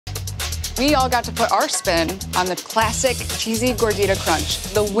We all got to put our spin on the classic cheesy Gordita crunch.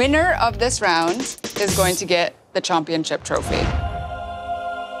 The winner of this round is going to get the Chompionship Trophy.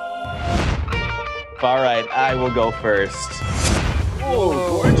 All right, I will go first.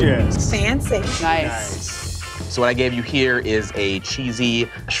 Oh, gorgeous. Fancy. Nice. So what I gave you here is a cheesy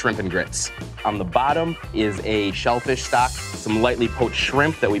shrimp and grits. On the bottom is a shellfish stock, some lightly poached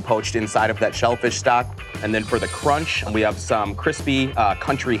shrimp that we poached inside of that shellfish stock. And then for the crunch, we have some crispy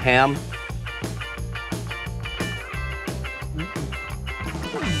country ham.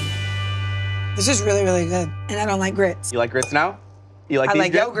 This is really, really good. And I don't like grits. You like grits now? You like I these,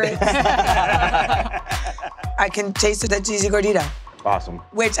 like Jen? yogurt. I can taste that cheesy Gordita. Awesome.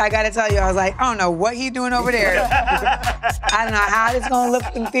 Which I gotta tell you, I was like, I don't know what he doing over there. I don't know how this gonna look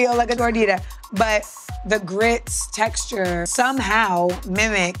and feel like a Gordita. But the grits texture somehow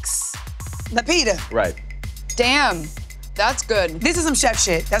mimics the pita. Right. Damn, that's good. This is some chef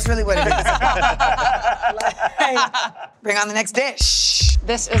shit. That's really what it is. Like, bring on the next dish.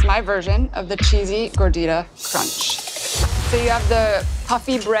 This is my version of the cheesy Gordita crunch. So you have the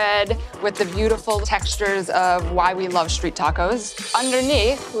puffy bread with the beautiful textures of why we love street tacos.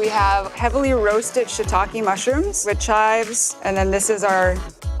 Underneath, we have heavily roasted shiitake mushrooms with chives, and then this is our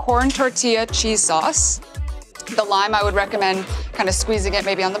corn tortilla cheese sauce. The lime, I would recommend kind of squeezing it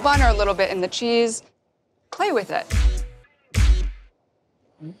maybe on the bun or a little bit in the cheese. Play with it.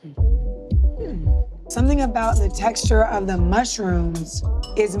 Something about the texture of the mushrooms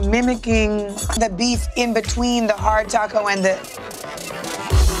is mimicking the beef in between the hard taco and the...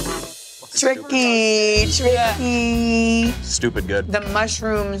 Tricky. Stupid good. The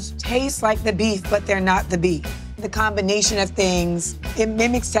mushrooms taste like the beef, but they're not the beef. The combination of things, it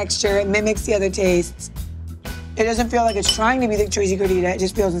mimics texture, it mimics the other tastes. It doesn't feel like it's trying to be the cheesy Gordita, it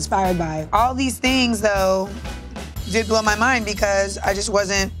just feels inspired by it. All these things, though, did blow my mind because I just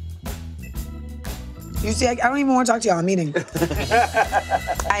wasn't... You see, I don't even want to talk to y'all, I'm eating.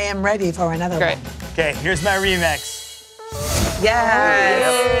 I am ready for another one. Okay, here's my remix.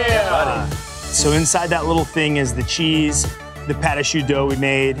 Yes. Yeah. So inside that little thing is the cheese, the pate choux dough we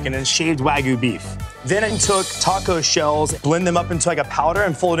made, and then shaved Wagyu beef. Then I took taco shells, blend them up into like a powder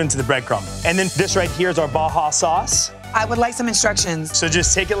and fold it into the breadcrumb. And then this right here is our Baja sauce. I would like some instructions. So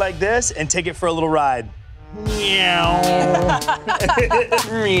just take it like this and take it for a little ride. Meow.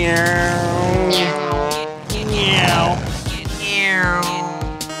 Meow. Meow. Meow.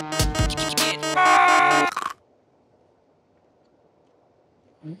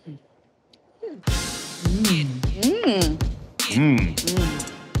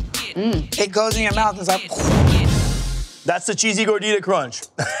 It goes in your mouth, it's like... That's the cheesy Gordita crunch.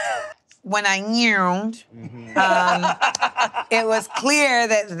 When I nyoomed, it was clear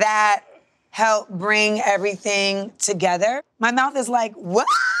that that helped bring everything together. My mouth is like, what?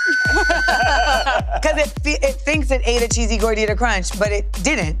 Because it thinks it ate a cheesy Gordita crunch, but it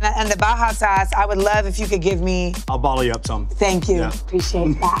didn't. And the Baja sauce, I would love if you could give me... I'll bottle you up some. Thank you, Yeah.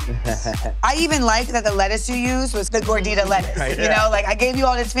 appreciate that. I even like that the lettuce you used was the Gordita lettuce. Right, you know, like I gave you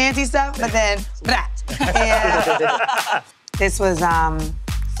all this fancy stuff, but then, and this was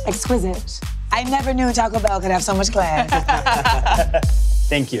exquisite. I never knew Taco Bell could have so much class.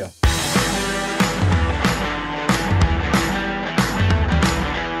 Thank you.